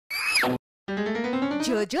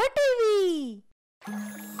Jojo TV.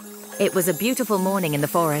 It was a beautiful morning in the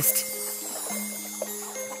forest.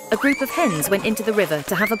 A group of hens went into the river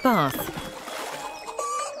to have a bath.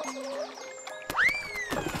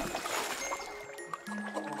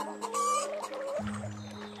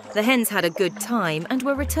 The hens had a good time and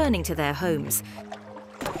were returning to their homes.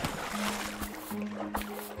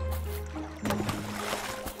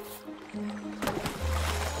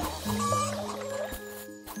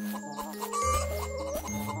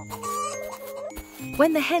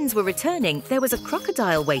 When the hens were returning, there was a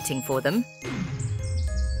crocodile waiting for them.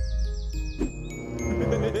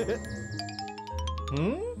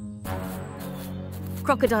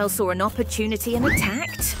 Crocodile saw an opportunity and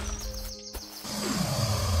attacked.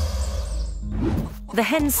 The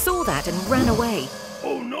hens saw that and ran away.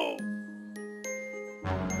 Oh no!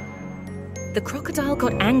 The crocodile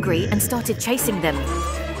got angry and started chasing them.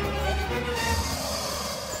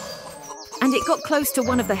 And it got close to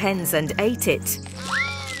one of the hens and ate it.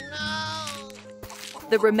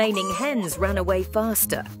 The remaining hens ran away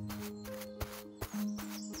faster.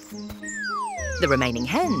 The remaining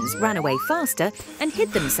hens ran away faster and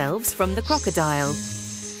hid themselves from the crocodile.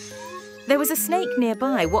 There was a snake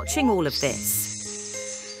nearby watching all of this.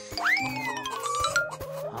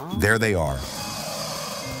 There they are.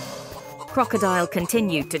 Crocodile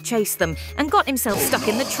continued to chase them and got himself stuck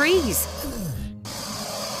in the trees.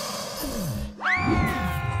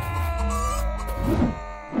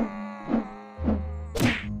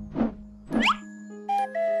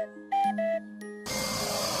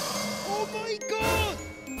 Oh my God!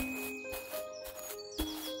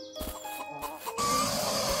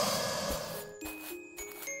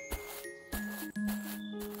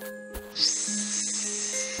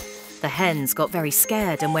 The hens got very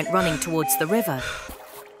scared and went running towards the river.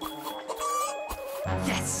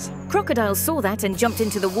 Yes! Crocodile saw that and jumped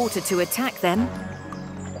into the water to attack them.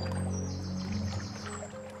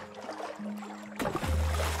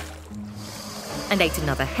 And ate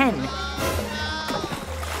another hen.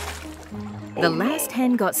 The last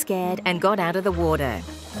hen got scared and got out of the water.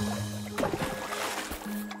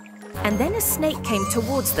 And then a snake came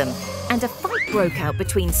towards them, and a fight broke out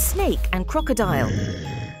between snake and crocodile.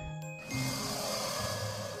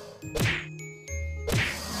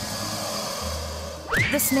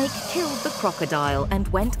 The snake killed the crocodile and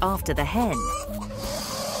went after the hen.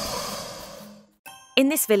 In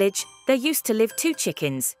this village, there used to live 2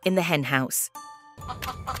 chickens in the hen house.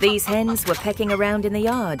 These hens were pecking around in the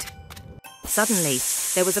yard. Suddenly,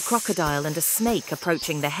 there was a crocodile and a snake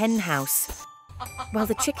approaching the hen house. While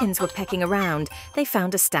the chickens were pecking around, they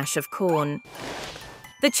found a stash of corn.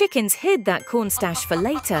 The chickens hid that corn stash for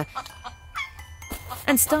later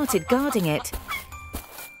and started guarding it.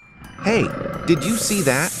 Hey, did you see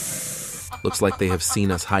that? Looks like they have seen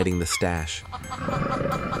us hiding the stash.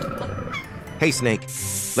 Hey, Snake,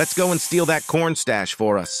 let's go and steal that corn stash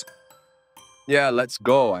for us. Yeah, let's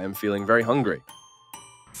go. I am feeling very hungry.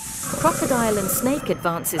 Crocodile and snake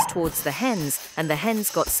advances towards the hens, and the hens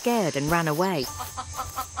got scared and ran away.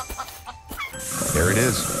 There it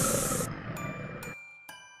is.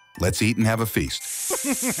 Let's eat and have a feast.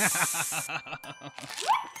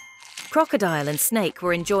 Crocodile and snake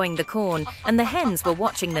were enjoying the corn, and the hens were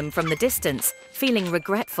watching them from the distance, feeling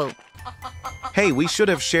regretful. Hey, we should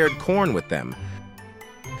have shared corn with them.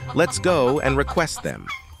 Let's go and request them.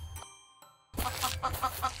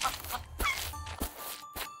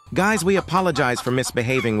 Guys, we apologize for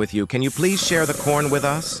misbehaving with you. Can you please share the corn with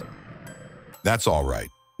us? That's all right.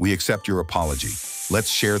 We accept your apology. Let's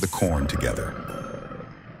share the corn together.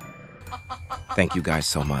 Thank you guys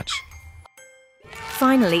so much.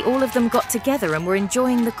 Finally, all of them got together and were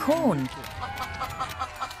enjoying the corn.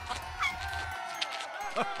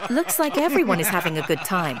 Looks like everyone is having a good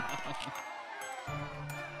time.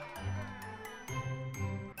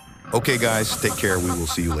 Okay, guys, take care. We will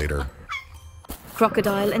see you later.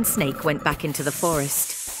 Crocodile and snake went back into the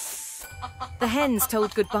forest. The hens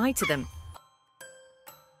told goodbye to them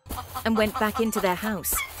and went back into their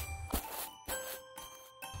house.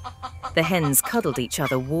 The hens cuddled each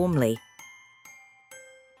other warmly.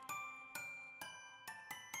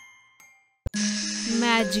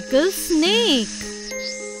 Magical snake.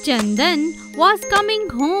 Chandan was coming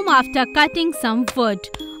home after cutting some wood.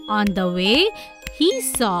 On the way, he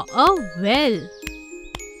saw a well.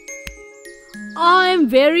 I am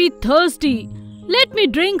very thirsty. Let me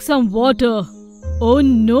drink some water. Oh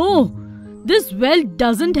no! This well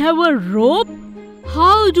doesn't have a rope.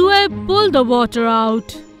 How do I pull the water out?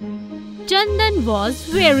 Chandan was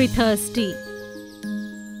very thirsty.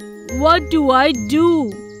 What do I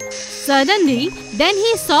do? Suddenly, then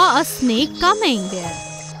he saw a snake coming there.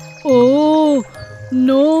 Oh,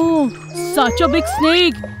 No, such a big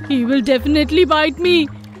snake. He will definitely bite me.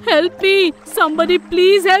 Help me. Somebody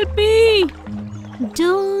please help me.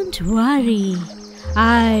 Don't worry.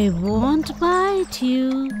 I won't bite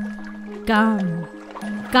you.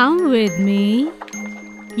 Come with me.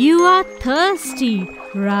 You are thirsty,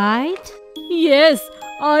 right? Yes,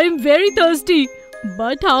 I'm very thirsty.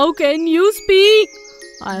 But how can you speak?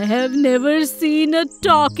 I have never seen a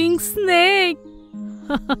talking snake.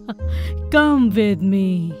 Come with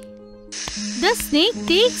me. The snake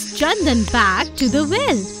takes Chandan back to the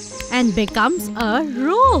well and becomes a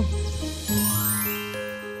rope.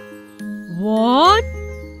 What?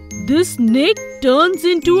 This snake turns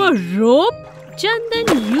into a rope?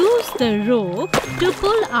 Chandan used the rope to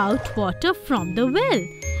pull out water from the well,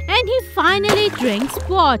 and he finally drinks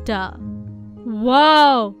water.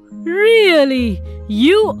 Wow! Really?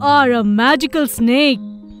 You are a magical snake.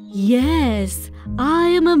 Yes, I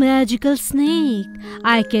am a magical snake.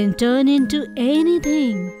 I can turn into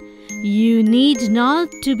anything. You need not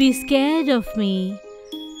to be scared of me.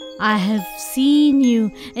 I have seen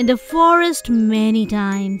you in the forest many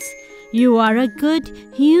times. You are a good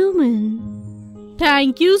human.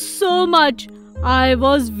 Thank you so much. I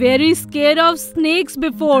was very scared of snakes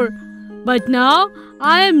before, but now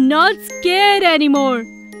I am not scared anymore.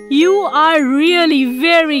 You are really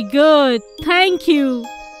very good. Thank you.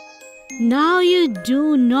 Now you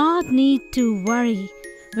do not need to worry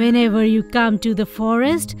whenever you come to the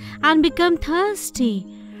forest and become thirsty.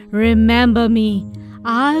 Remember me.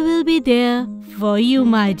 I will be there for you,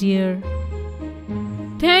 my dear.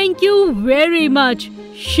 Thank you very much.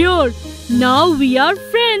 Sure, now we are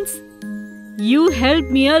friends. You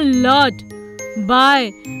helped me a lot.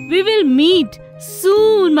 Bye. We will meet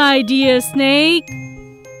soon, my dear snake.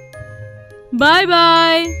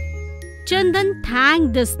 Bye-bye. Chandan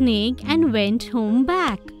thanked the snake and went home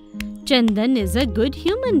back. Chandan is a good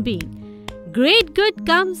human being. Great good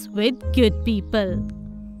comes with good people.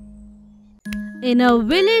 In a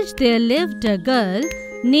village there lived a girl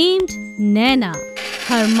named Naina.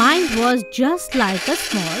 Her mind was just like a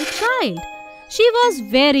small child. She was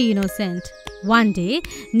very innocent. One day,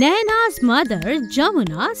 Naina's mother,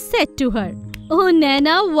 Jamuna, said to her, "Oh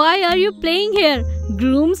Naina, why are you playing here?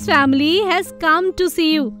 Groom's family has come to see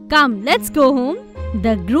you. Come, let's go home."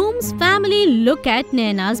 The groom's family look at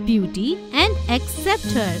Naina's beauty and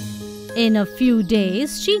accept her. In a few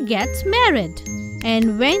days, she gets married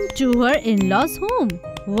and went to her in-laws' home.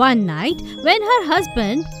 One night, when her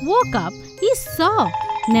husband woke up, he saw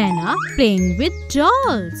Naina playing with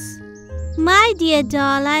dolls. "My dear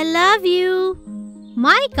doll, I love you.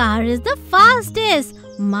 My car is the fastest.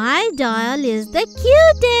 My doll is the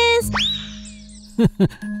cutest."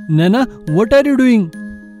 Naina, what are you doing?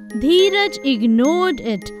 Dheeraj ignored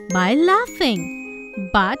it by laughing,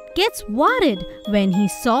 but gets worried when he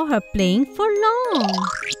saw her playing for long.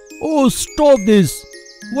 Oh, stop this!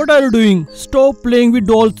 What are you doing? Stop playing with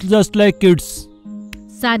dolls just like kids.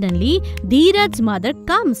 Suddenly, Dheeraj's mother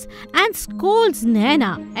comes and scolds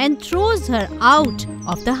Naina and throws her out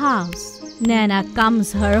of the house. Naina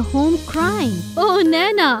comes her home crying. "Oh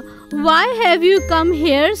Naina, why have you come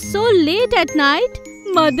here so late at night?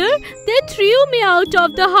 Mother, they threw me out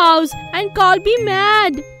of the house and called me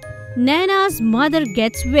mad." Naina's mother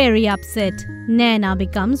gets very upset. Naina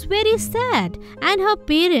becomes very sad and her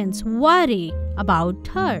parents worry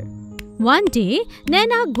about her. One day,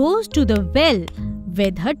 Naina goes to the well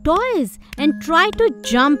with her toys and try to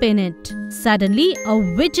jump in it. Suddenly, a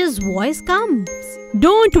witch's voice comes.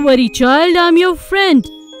 "Don't worry, child, I'm your friend.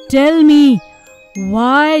 Tell me,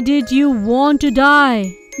 why did you want to die?"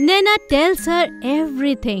 Naina tells her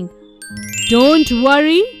everything. "Don't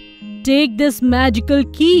worry. Take this magical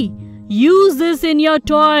key. Use this in your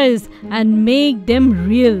toys and make them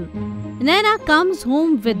real." Naina comes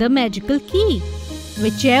home with the magical key.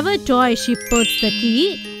 Whichever toy she puts the key,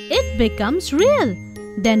 it becomes real.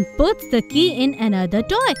 Then puts the key in another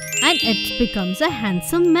toy and it becomes a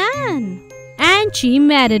handsome man. And she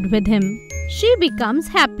married with him. She becomes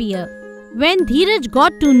happier. When Dheeraj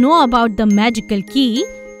got to know about the magical key,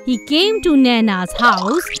 he came to Naina's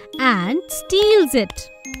house and steals it.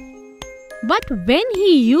 But when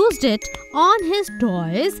he used it on his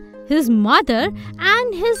toys, his mother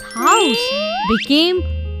and his house became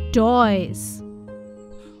toys.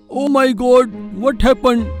 Oh my God, what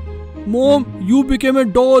happened? Mom, you became a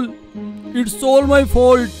doll. It's all my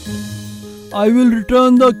fault. I will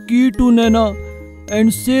return the key to Naina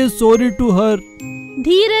and say sorry to her.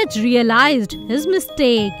 Dheeraj realized his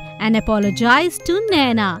mistake and apologized to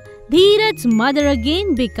Naina. Dheeraj's mother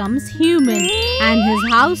again becomes human and his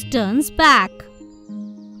house turns back.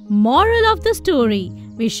 Moral of the story: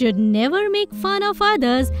 We should never make fun of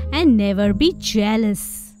others and never be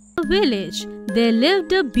jealous. In a village, there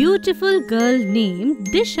lived a beautiful girl named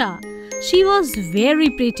Disha. She was very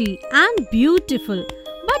pretty and beautiful,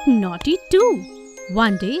 but naughty too.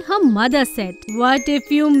 One day, her mother said, "What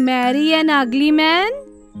if you marry an ugly man?"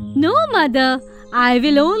 "No, mother, I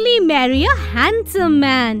will only marry a handsome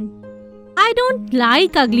man. I don't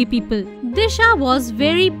like ugly people." Disha was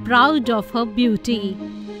very proud of her beauty.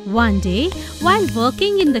 One day, while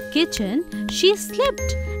working in the kitchen, she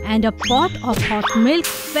slipped and a pot of hot milk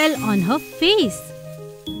fell on her face.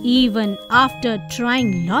 Even after trying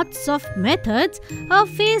lots of methods, her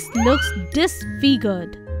face looks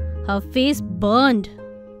disfigured. Her face burned.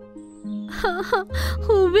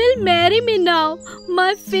 "Who will marry me now?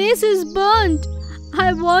 My face is burnt.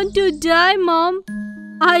 I want to die, Mom.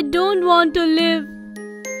 I don't want to live."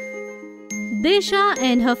 Disha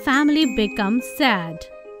and her family become sad.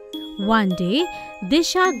 One day,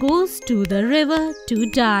 Disha goes to the river to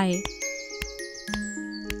die.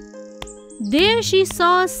 There she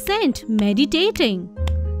saw a saint meditating.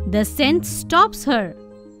 The saint stops her.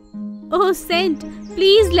 "Oh saint,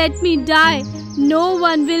 please let me die. No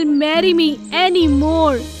one will marry me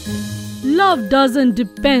anymore." Love doesn't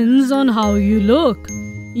depend on how you look.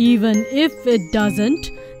 Even if it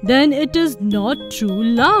doesn't, then it is not true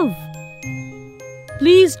love.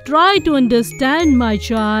 Please try to understand, my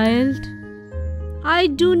child. I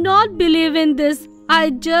do not believe in this. I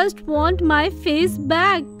just want my face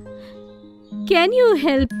back. Can you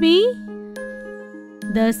help me?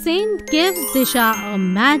 The saint gives Disha a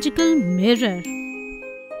magical mirror.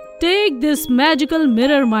 Take this magical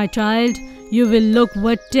mirror, my child. You will look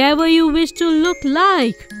whatever you wish to look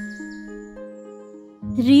like.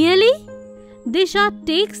 Really? Disha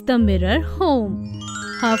takes the mirror home.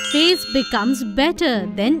 Her face becomes better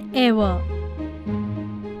than ever.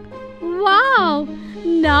 Wow!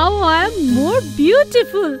 Now I am more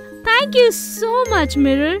beautiful. Thank you so much,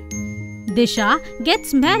 mirror. Disha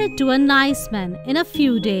gets married to a nice man in a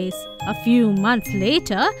few days. A few months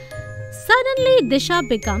later, suddenly Disha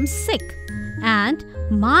becomes sick and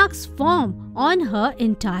marks form on her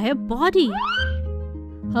entire body.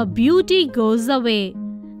 Her beauty goes away.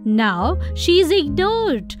 Now she is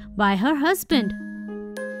ignored by her husband.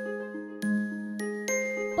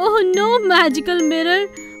 "Oh no, magical mirror!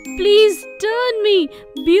 Please turn me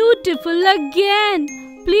beautiful again!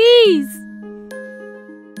 Please!"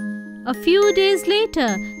 A few days later,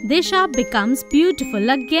 Disha becomes beautiful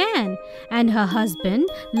again and her husband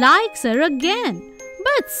likes her again.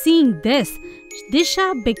 But seeing this, Disha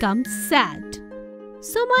becomes sad.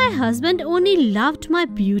 "So my husband only loved my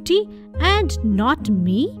beauty and not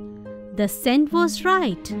me?" The saint was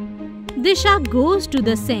right. Disha goes to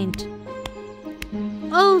the saint.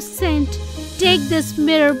 "Oh saint, take this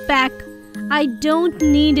mirror back. I don't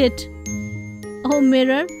need it." "Oh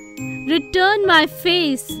mirror, return my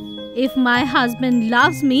face. If my husband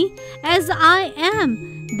loves me as I am,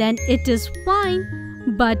 then it is fine.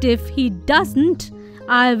 But if he doesn't,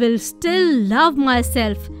 I will still love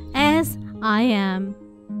myself as I am.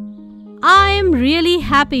 I am really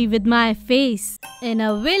happy with my face." In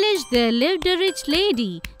a village there lived a rich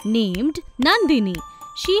lady named Nandini.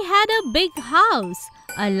 She had a big house,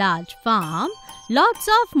 a large farm, lots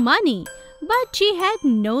of money, but she had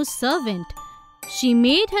no servant. She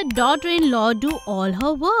made her daughter-in-law do all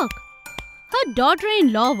her work. Her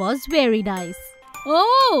daughter-in-law was very nice.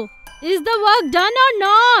 "Oh, is the work done or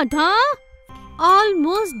not, huh?"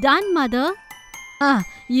 "Almost done, mother."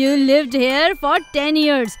 You lived here for 10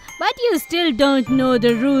 years, but you still don't know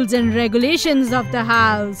the rules and regulations of the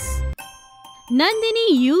house." Nandini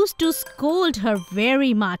used to scold her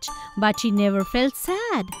very much, but she never felt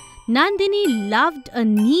sad. Nandini loved a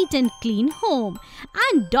neat and clean home,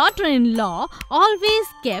 and daughter-in-law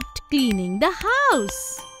always kept cleaning the house.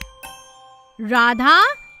 "Radha,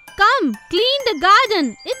 come, clean the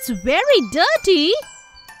garden. It's very dirty."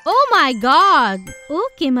 "Oh my God."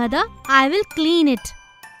 "Okay, mother, I will clean it."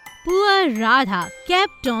 Poor Radha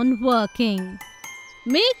kept on working.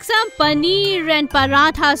 "Make some paneer and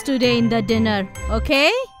parathas today in the dinner,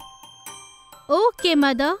 okay?" "Okay,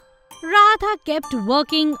 mother." Radha kept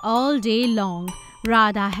working all day long.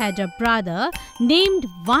 Radha had a brother named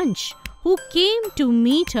Vansh who came to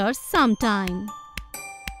meet her sometime.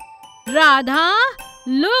 "Radha,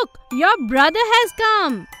 look, your brother has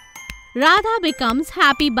come." Radha becomes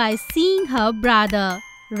happy by seeing her brother.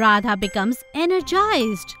 Radha becomes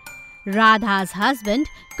energized. Radha's husband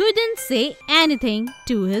couldn't say anything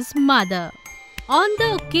to his mother. On the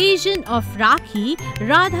occasion of Rakhi,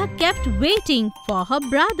 Radha kept waiting for her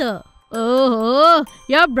brother. "Oh,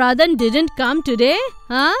 your brother didn't come today,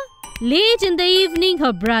 huh?" Late in the evening,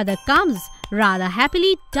 her brother comes, Radha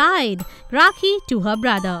happily tied Rakhi to her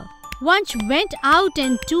brother. Vansh went out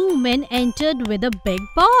and two men entered with a big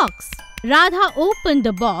box. Radha opened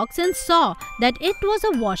the box and saw that it was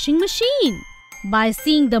a washing machine. By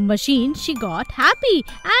seeing the machine, she got happy,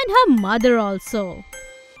 and her mother also.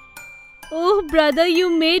 Oh, brother, you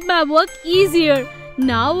made my work easier.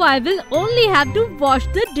 Now I will only have to wash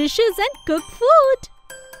the dishes and cook food.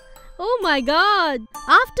 Oh my God!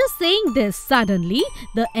 After saying this, suddenly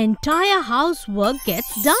the entire housework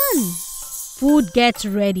gets done. Food gets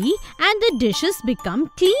ready and the dishes become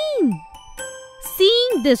clean.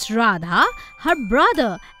 Seeing this, Radha, her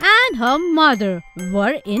brother and her mother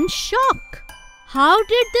were in shock. How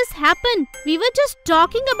did this happen? We were just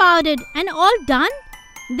talking about it and all done.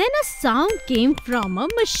 Then a sound came from a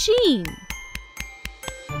machine.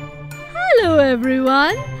 Hello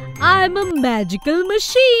everyone, I'm a magical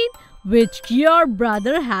machine which your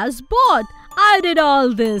brother has bought. I did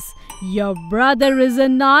all this. Your brother is a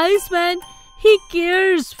nice man. He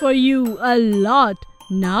cares for you a lot.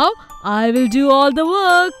 Now I will do all the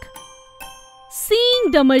work.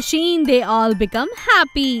 Seeing the machine, they all become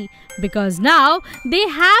happy because now they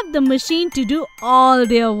have the machine to do all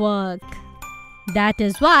their work. That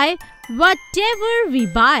is why whatever we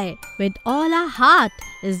buy with all our heart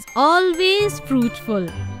is always fruitful.